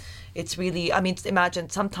 So it's really, I mean, imagine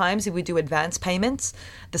sometimes if we do advance payments,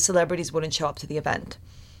 the celebrities wouldn't show up to the event.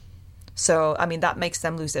 So, I mean, that makes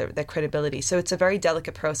them lose their credibility. So it's a very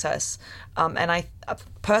delicate process. And I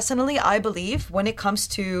personally, I believe when it comes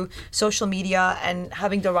to social media and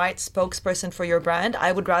having the right spokesperson for your brand,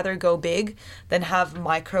 I would rather go big than have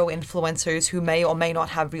micro influencers who may or may not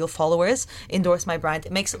have real followers endorse my brand.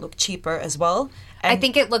 It makes it look cheaper as well. And I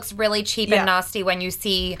think it looks really cheap and nasty when you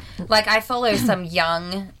see, like, I follow some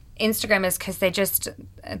young Instagrammers because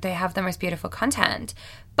they have the most beautiful content.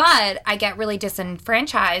 But I get really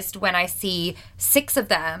disenfranchised when I see 6 of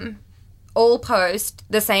them all post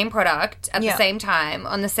the same product at the same time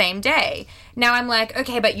on the same day. Now I'm like,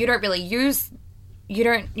 okay, but you obviously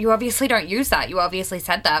don't use that. You obviously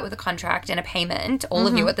said that with a contract and a payment, all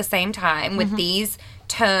of you at the same time with these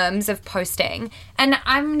terms of posting. And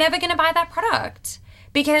I'm never going to buy that product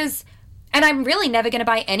and I'm really never going to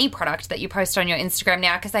buy any product that you post on your Instagram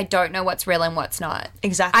now, because I don't know what's real and what's not.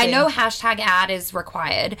 Exactly. I know hashtag ad is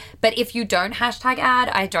required, but if you don't hashtag ad,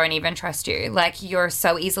 I don't even trust you. Like, you're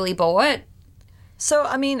so easily bought. So,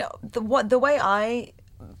 I mean, the way I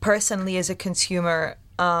personally as a consumer,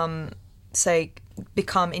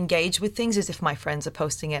 become engaged with things is if my friends are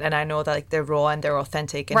posting it and I know that, like, they're raw and they're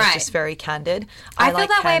authentic and it's just very candid. I feel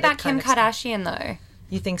that way about Kim Kardashian, though.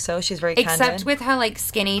 You think so? She's very candid? Except with her, like,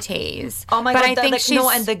 skinny teas. Oh, my God. I think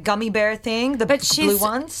and the gummy bear thing, the blue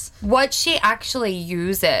ones. What she actually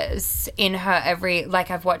uses in her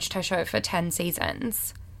I've watched her show for 10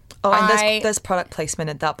 seasons. Oh, and there's product placement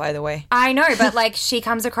in that, by the way. I know, but, like, she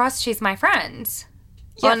comes across, she's my friend.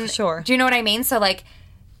 Yeah, for sure. Do you know what I mean? So, like,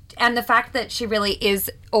 and the fact that she really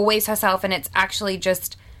is always herself, and it's actually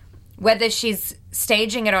just, whether she's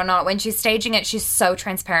staging it or not, when she's staging it, she's so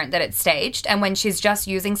transparent that it's staged. And when she's just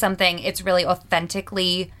using something, it's really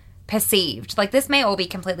authentically perceived. Like, this may all be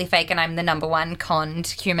completely fake and I'm the number one conned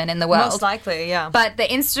human in the world. Most likely, yeah. But the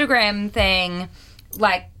Instagram thing,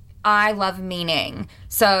 like, I love meaning.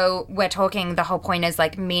 So we're talking, the whole point is,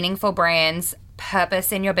 like, meaningful brands,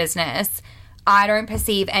 purpose in your business. I don't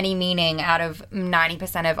perceive any meaning out of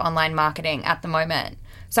 90% of online marketing at the moment.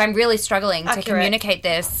 So I'm really struggling to communicate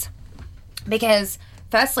this. Because,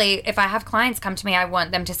 firstly, if I have clients come to me, I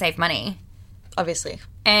want them to save money. Obviously.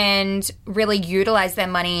 And really utilize their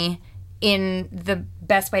money in the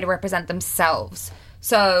best way to represent themselves.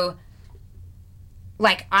 So,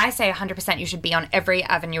 like, I say 100% you should be on every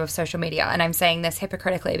avenue of social media. And I'm saying this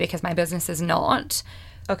hypocritically because my business is not.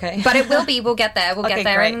 Okay. But it will be. We'll get there. We'll get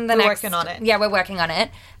there great. in the We're next... working on it. Yeah, we're working on it.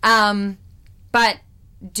 But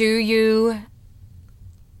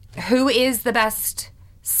who is the best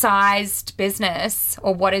sized business,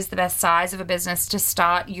 or what is the best size of a business to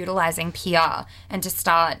start utilizing PR and to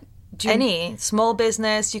start any small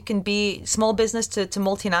business? You can be small business to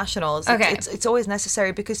multinationals. Okay. It's always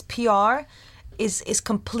necessary, because PR is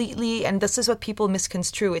completely, and this is what people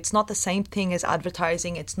misconstrue, it's not the same thing as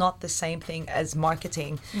advertising, it's not the same thing as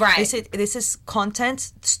marketing. Right. This is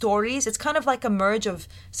content, stories. It's kind of like a merge of,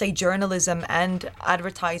 say, journalism and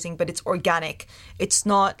advertising, but it's organic. It's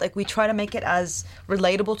not like, we try to make it as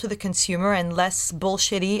relatable to the consumer and less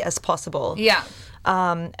bullshitty as possible. Yeah.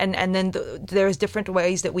 And then there's different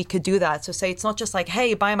ways that we could do that. So say it's not just like,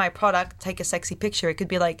 hey, buy my product, take a sexy picture. It could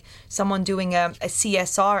be like someone doing a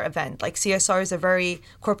CSR event. Like, CSR is a very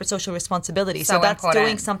corporate social responsibility. So that's important.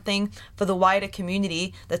 doing something for the wider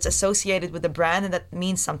community that's associated with the brand and that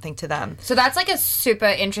means something to them. So that's like a super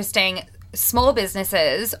interesting... Small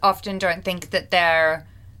businesses often don't think that they're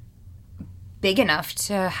big enough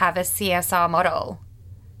to have a CSR model.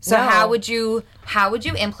 So No. how would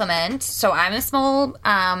you implement? So I'm a small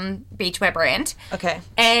beachwear brand. Okay.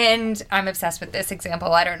 And I'm obsessed with this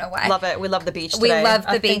example. I don't know why. Love it. We love the beach today. We love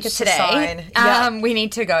the I beach think it's today. a sign. Yeah. We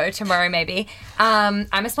need to go tomorrow maybe. I'm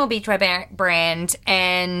a small beachwear brand,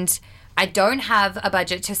 and I don't have a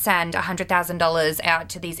budget to send $100,000 out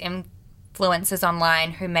to these influencers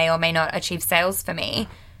online who may or may not achieve sales for me.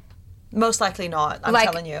 Most likely not. I'm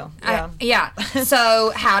telling you. Yeah.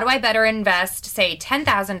 So how do I better invest, say,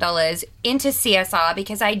 $10,000 into CSR?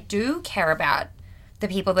 Because I do care about the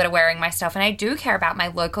people that are wearing my stuff, and I do care about my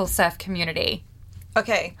local surf community.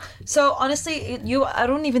 Okay, so honestly, I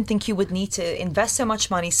don't even think you would need to invest so much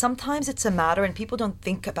money. Sometimes it's a matter, and people don't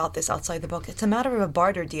think about this outside the box, it's a matter of a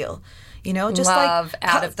barter deal. You know, just Love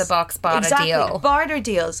like out of the box barter deal. Barter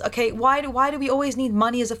deals. Okay, why do we always need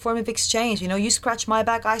money as a form of exchange? You know, you scratch my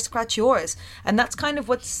back, I scratch yours, and that's kind of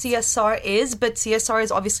what CSR is. But CSR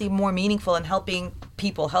is obviously more meaningful in helping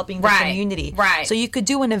people, helping the community. Right. So you could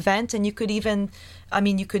do an event, and you could even,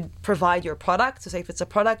 you could provide your product. So say if it's a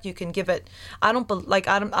product, you can give it. I'm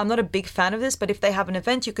not a big fan of this, but if they have an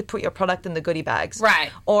event, you could put your product in the goodie bags.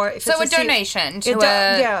 Right. Or if so it's a donation to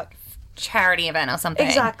a charity event or something.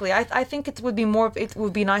 Exactly. I think it would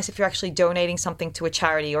be nice if you're actually donating something to a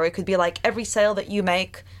charity, or it could be like every sale that you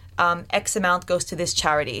make, X amount goes to this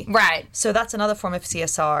charity. Right. So that's another form of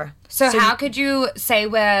CSR. So how could you say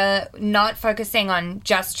we're not focusing on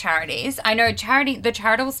just charities? I know the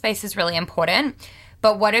charitable space is really important,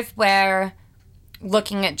 but what if we're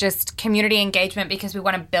looking at just community engagement because we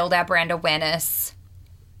want to build our brand awareness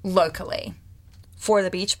locally? For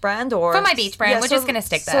the beach brand, or for my beach brand, we're just going to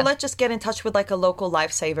stick there. So let's just get in touch with like a local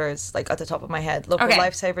lifesavers, like at the top of my head, local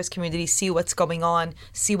lifesavers community, see what's going on,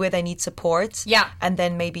 see where they need support, and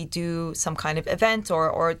then maybe do some kind of event,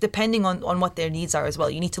 or depending on what their needs are as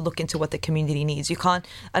well. You need to look into what the community needs. You can't.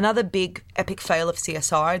 Another big epic fail of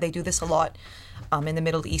CSR, they do this a lot. In the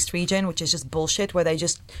Middle East region, which is just bullshit, where they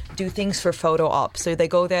just do things for photo op. So they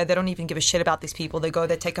go there, they don't even give a shit about these people. They go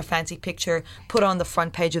there, take a fancy picture, put it on the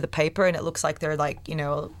front page of the paper, and it looks like they're like,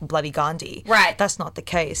 bloody Gandhi. Right. That's not the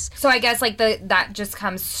case. So I guess like that just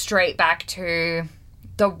comes straight back to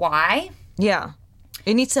the why. Yeah.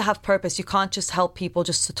 It needs to have purpose. You can't just help people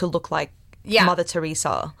just to look like Mother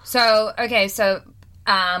Teresa. So, okay,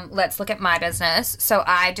 let's look at my business. So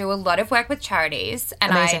I do a lot of work with charities,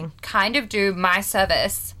 and Amazing. I kind of do my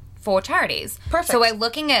service for charities. Perfect. So we're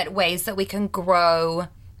looking at ways that we can grow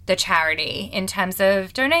the charity in terms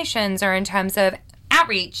of donations or in terms of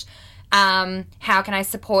outreach. How can I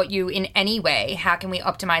support you in any way? How can we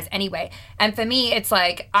optimize any way? And for me, it's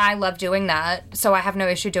like, I love doing that, so I have no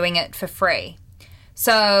issue doing it for free.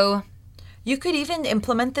 So you could even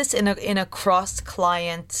implement this in a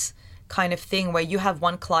cross-client kind of thing, where you have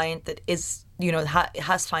one client that is,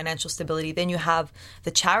 has financial stability, then you have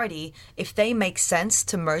the charity. If they make sense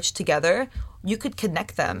to merge together, you could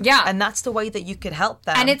connect them. Yeah. And that's the way that you could help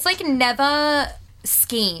them. And it's like never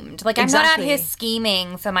schemed. Like, I'm not out here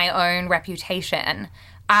scheming for my own reputation.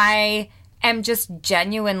 I am just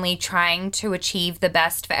genuinely trying to achieve the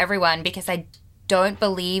best for everyone, because I don't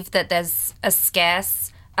believe that there's a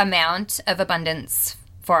scarce amount of abundance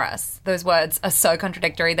for us. Those words are so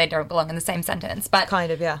contradictory, they don't belong in the same sentence. But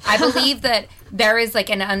kind of, yeah. I believe that there is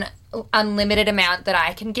like an unlimited amount that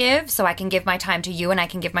I can give, so I can give my time to you and I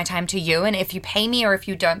can give my time to you. And if you pay me or if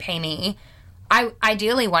you don't pay me, I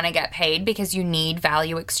ideally want to get paid, because you need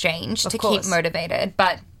value exchange to keep motivated.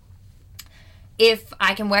 But if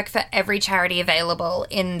I can work for every charity available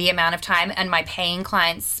in the amount of time, and my paying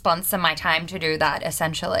clients sponsor my time to do that,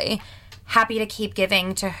 essentially, happy to keep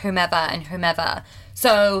giving to whomever and whomever.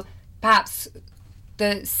 So perhaps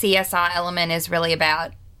the CSR element is really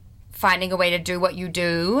about finding a way to do what you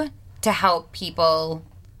do to help people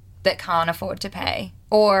that can't afford to pay,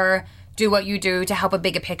 or do what you do to help a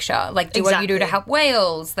bigger picture, like do what you do to help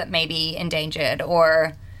whales that may be endangered,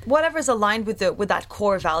 or whatever's aligned with that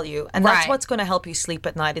core value, and that's what's going to help you sleep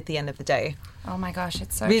at night at the end of the day. Oh my gosh,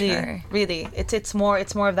 it's so true. Really, it's more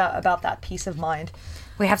of that, about that peace of mind.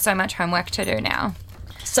 We have so much homework to do now.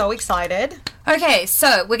 So excited. Okay,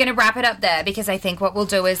 so we're going to wrap it up there, because I think what we'll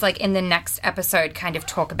do is, like, in the next episode, kind of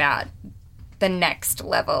talk about the next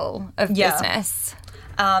level of business.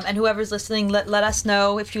 And whoever's listening, let us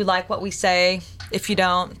know if you like what we say. If you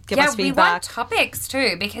don't, give us feedback. Yeah, we want topics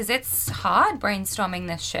too, because it's hard brainstorming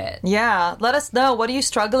this shit. Yeah, let us know. What are you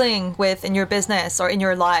struggling with in your business or in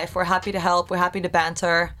your life? We're happy to help. We're happy to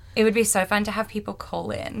banter. It would be so fun to have people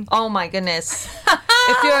call in. Oh my goodness.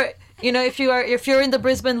 If you're in the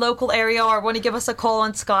Brisbane local area or want to give us a call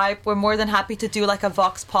on Skype, we're more than happy to do like a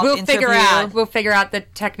Vox Pop interview. We'll figure out the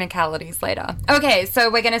technicalities later. Okay,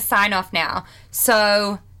 so we're going to sign off now.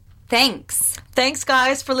 So thanks. Thanks,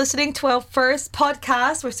 guys, for listening to our first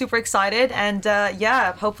podcast. We're super excited. And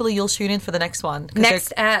hopefully you'll tune in for the next one.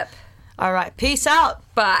 Next ep. All right. Peace out.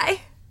 Bye.